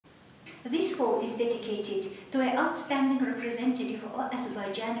This hall is dedicated to an outstanding representative of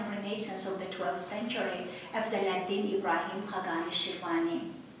Azerbaijani Renaissance of the 12th century, Afzal-ad-Din Ibrahim Khaqani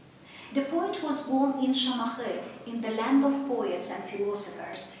Shirvani. The poet was born in Shamakh, in the land of poets and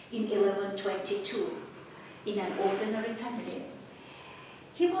philosophers, in 1122, in an ordinary family.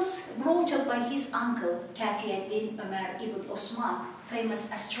 He was brought up by his uncle, Kafi-ad-Din Ömer ibn Osman, famous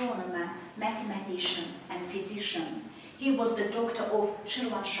astronomer, mathematician, and physician. He was the doctor of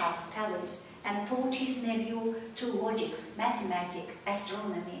Shirvan Shah's palace and taught his nephew to logics, mathematics,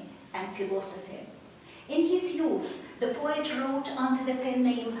 astronomy, and philosophy. In his youth, the poet wrote under the pen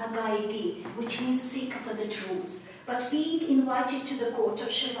name Hagaibi, which means seeker for the truth. But being invited to the court of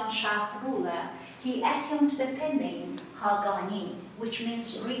Shirvan Shah ruler, he assumed the pen name Khaqani, which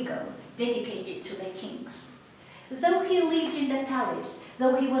means regal, dedicated to the kings. Though he lived in the palace,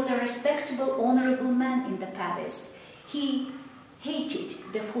 though he was a respectable, honorable man in the palace, he hated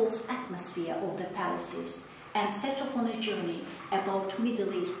the false atmosphere of the palaces and set off on a journey about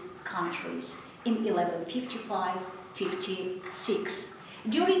Middle East countries in 1155-56.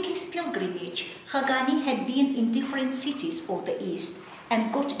 During his pilgrimage, Khaqani had been in different cities of the East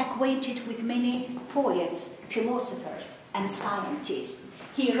and got acquainted with many poets, philosophers, and scientists.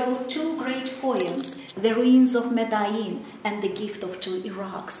 He wrote two great poems, The Ruins of Medain and The Gift of Two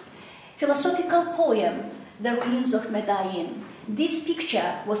Iraqs. Philosophical poem, The Ruins of Medain. This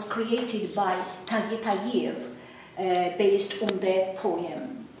picture was created by Tayev, based on the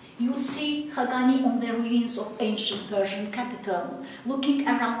poem. You see Khaqani on the ruins of ancient Persian capital. Looking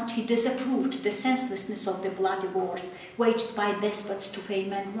around, he disapproved the senselessness of the bloody wars waged by despots to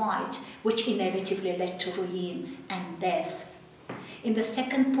fame and might, which inevitably led to ruin and death. In the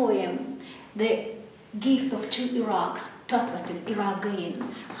second poem, The Gift of Two Iraqs, Totwatan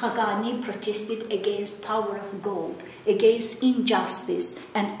Iraqin, Khaqani protested against power of gold, against injustice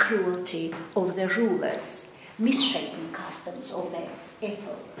and cruelty of the rulers, misshapen customs of the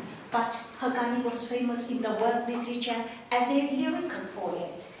epoch. But Khaqani was famous in the world literature as a lyrical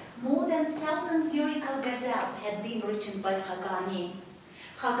poet. More than 1,000 lyrical ghazals had been written by Khaqani.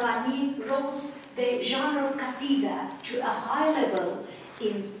 Khaqani rose the genre of qasida to a high level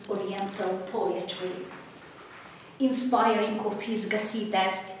in Oriental poetry. Inspiring of his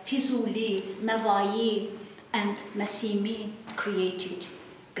qasidas, Fizuli, Navai, and Nasimi created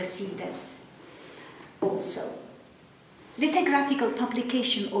qasidas also. Lithographical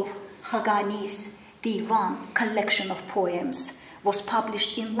publication of Khaqani's Divan collection of poems was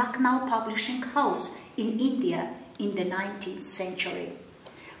published in Lucknow Publishing House in India in the 19th century.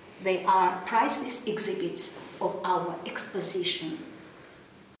 They are priceless exhibits of our exposition.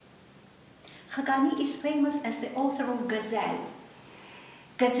 Khaqani is famous as the author of ghazal.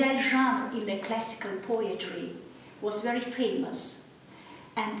 Ghazal genre in the classical poetry was very famous,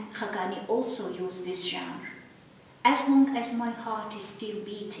 and Khaqani also used this genre. As long as my heart is still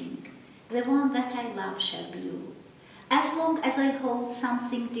beating, the one that I love shall be you. As long as I hold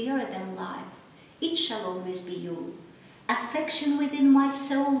something dearer than life, it shall always be you. Affection within my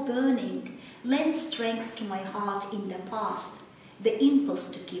soul burning lends strength to my heart in the past, the impulse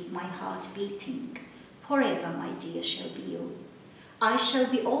to keep my heart beating. Forever, my dear, shall be you. I shall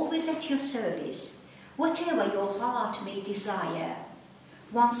be always at your service, whatever your heart may desire.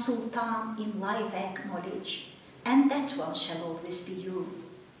 One sultan in life acknowledge, and that one shall always be you.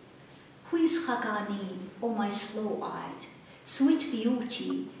 Who is Khaqani, O my slow-eyed, sweet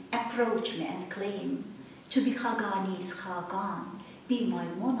beauty, approach me and claim to be Khaqani's Khaqan, be my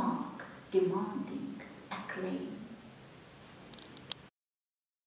monarch, demanding acclaim.